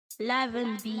Live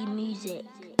and B music.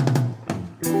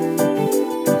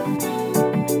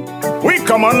 We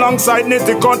come alongside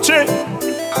Nitty Kutchie.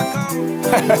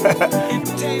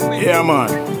 Yeah, man.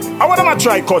 I want them to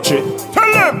try Kutchie.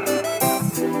 Tell them.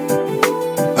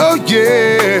 Oh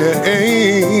yeah.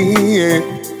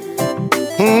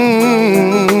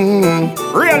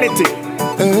 Reality.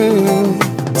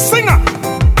 Singer.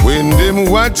 When them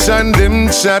watch and them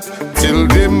chat, till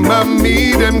them a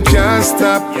me, them can't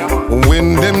stop.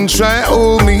 When them try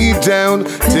hold me down,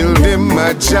 till them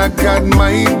a jack at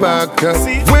my back.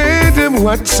 When them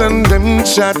watch and them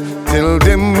chat, till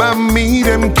them a me,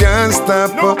 them can't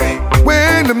stop.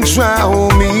 When them try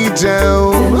hold me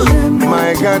down,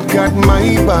 my God got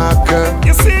my back.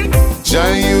 You see?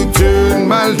 Jah, you turn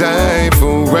my life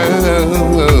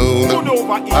around.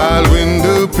 All when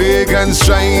the pagans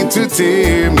try to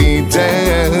tear me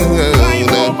down,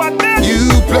 you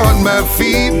plant my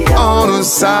feet on a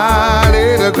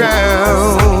solid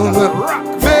ground.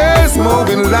 There's more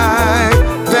in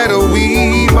life that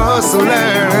we must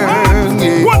learn.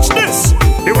 Yeah. Watch this.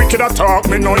 The wicked a talk,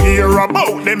 me no hear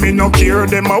about them, me no care.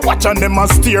 Them a watch and them a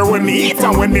steer. When me eat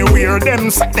and when me wear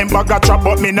them, set them bag a trap,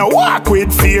 but me no walk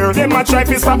with fear. Them a try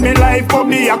to stop me life, but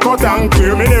me a cut and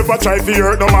clear. Me never try to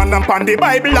hurt no man, and pan the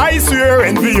Bible I swear.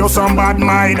 Envy you some bad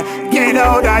mind, get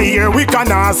out of here. We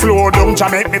cannot slow down, Jah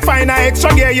make me find a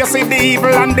extra gear. You see the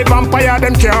evil and the vampire,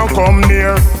 them can't come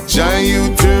near. Jah, you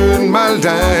turn my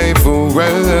life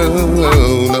around.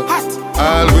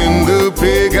 All when the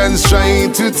pagans try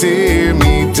to tear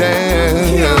me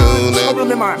down,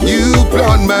 you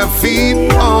plant my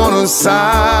feet on a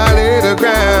solid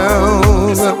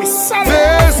ground.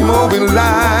 There's more in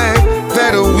life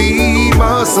that we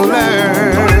must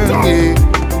learn. Yeah.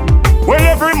 Well,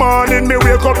 every morning me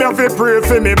wake up and fi pray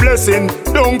for me blessing.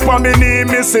 Don't for me name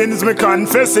me sins, me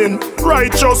confessing.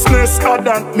 Righteousness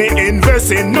that me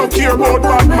investing. No care about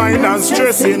bad mind and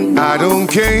stressing. I don't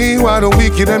care what the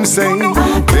wicked them say.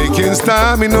 They can't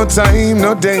stop me no time,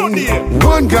 no day.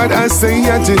 One God I say,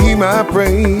 and to him I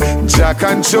pray. Jah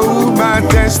control my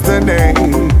destiny.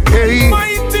 Hey,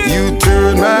 you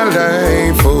turn my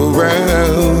life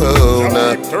around.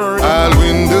 All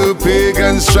when the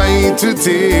pagans try to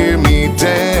tear me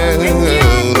down,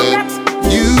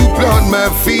 you plant my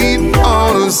feet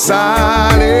on a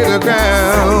solid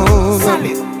ground.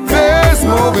 There's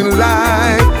more in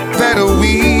life that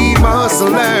we must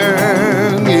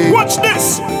learn. Yeah. Watch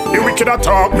this. The wicked a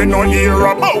talk, me no hear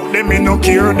about them, me no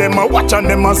care. Them a watch and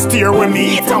them a steer. When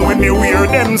me eat and when me wear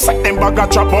them, set them bag a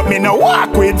trap, but me no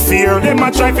walk with fear. Them a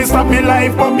try to stop me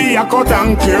life, but me a cut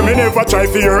and clear. Me never try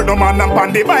to hurt no man, and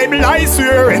pan the Bible I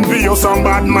swear. Envy you some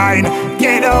bad mind,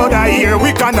 get out of here.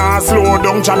 We cannot slow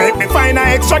down, Jah make me find a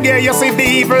extra gear. You see the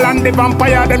evil and the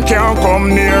vampire, them can't come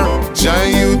near. Jah,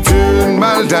 you turn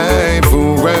my life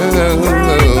around.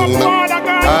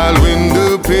 All when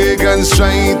the pagans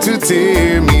try to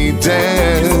tear me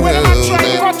down,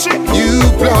 you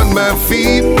plant my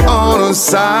feet on a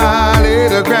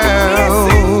solid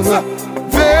ground.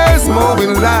 There's more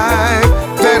in life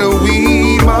that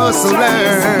we must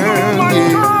learn.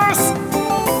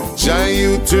 Yeah. Jah,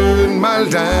 you turn my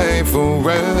life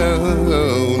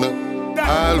around.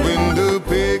 All when the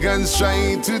pagans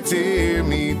try to tear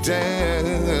me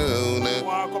down,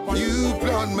 you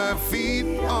plant my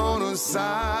feet on a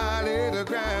solid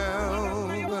ground.